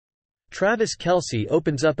Travis Kelce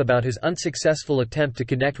opens up about his unsuccessful attempt to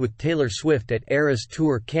connect with Taylor Swift at Eras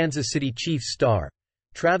Tour. Kansas City Chiefs star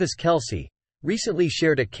Travis Kelce recently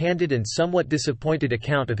shared a candid and somewhat disappointed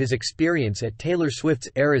account of his experience at Taylor Swift's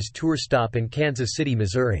Eras Tour stop in Kansas City,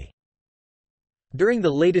 Missouri. During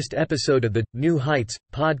the latest episode of the New Heights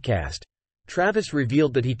podcast, Travis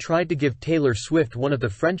revealed that he tried to give Taylor Swift one of the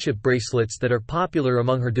friendship bracelets that are popular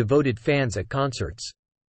among her devoted fans at concerts.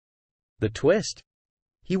 The twist?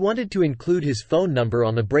 He wanted to include his phone number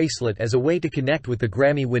on the bracelet as a way to connect with the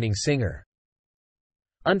Grammy-winning singer.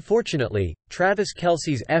 Unfortunately, Travis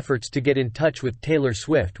Kelce's efforts to get in touch with Taylor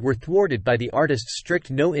Swift were thwarted by the artist's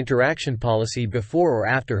strict no-interaction policy before or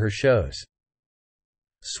after her shows.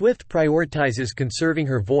 Swift prioritizes conserving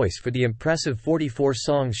her voice for the impressive 44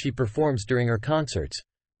 songs she performs during her concerts,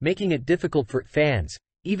 making it difficult for fans,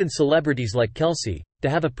 even celebrities like Kelce, to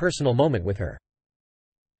have a personal moment with her.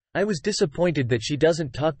 "I was disappointed that she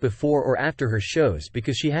doesn't talk before or after her shows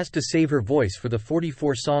because she has to save her voice for the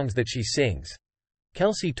 44 songs that she sings,"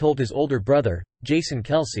 Kelce told his older brother, Jason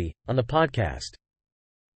Kelce, on the podcast.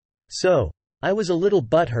 "So, I was a little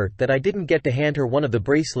butthurt that I didn't get to hand her one of the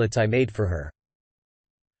bracelets I made for her."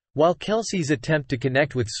 While Kelce's attempt to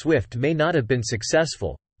connect with Swift may not have been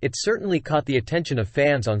successful, it certainly caught the attention of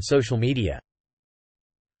fans on social media.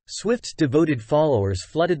 Swift's devoted followers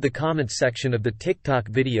flooded the comments section of the TikTok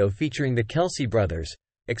video featuring the Kelce brothers,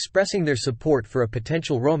 expressing their support for a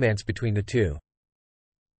potential romance between the two.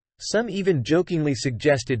 Some even jokingly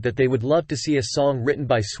suggested that they would love to see a song written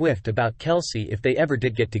by Swift about Kelce if they ever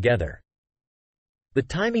did get together. The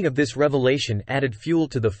timing of this revelation added fuel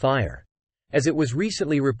to the fire, as it was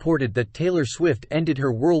recently reported that Taylor Swift ended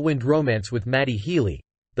her whirlwind romance with Matty Healy,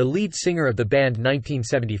 the lead singer of the band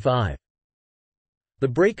 1975. The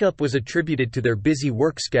breakup was attributed to their busy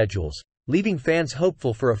work schedules, leaving fans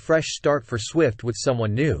hopeful for a fresh start for Swift with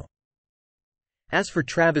someone new. As for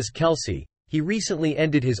Travis Kelce, he recently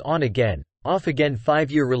ended his on-again, off-again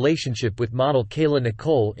 5-year relationship with model Kayla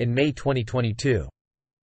Nicole in May 2022.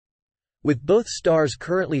 With both stars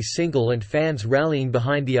currently single and fans rallying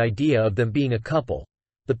behind the idea of them being a couple,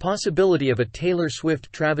 the possibility of a Taylor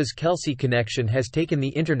Swift-Travis Kelce connection has taken the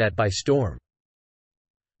internet by storm.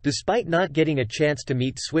 Despite not getting a chance to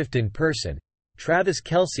meet Swift in person, Travis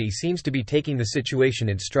Kelce seems to be taking the situation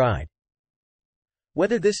in stride.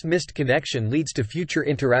 Whether this missed connection leads to future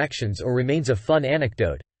interactions or remains a fun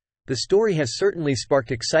anecdote, the story has certainly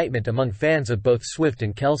sparked excitement among fans of both Swift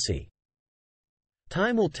and Kelce.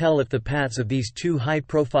 Time will tell if the paths of these two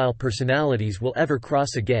high-profile personalities will ever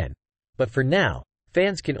cross again, but for now,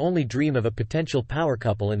 fans can only dream of a potential power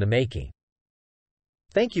couple in the making.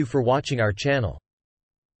 Thank you for watching our channel.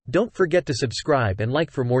 Don't forget to subscribe and like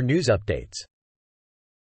for more news updates.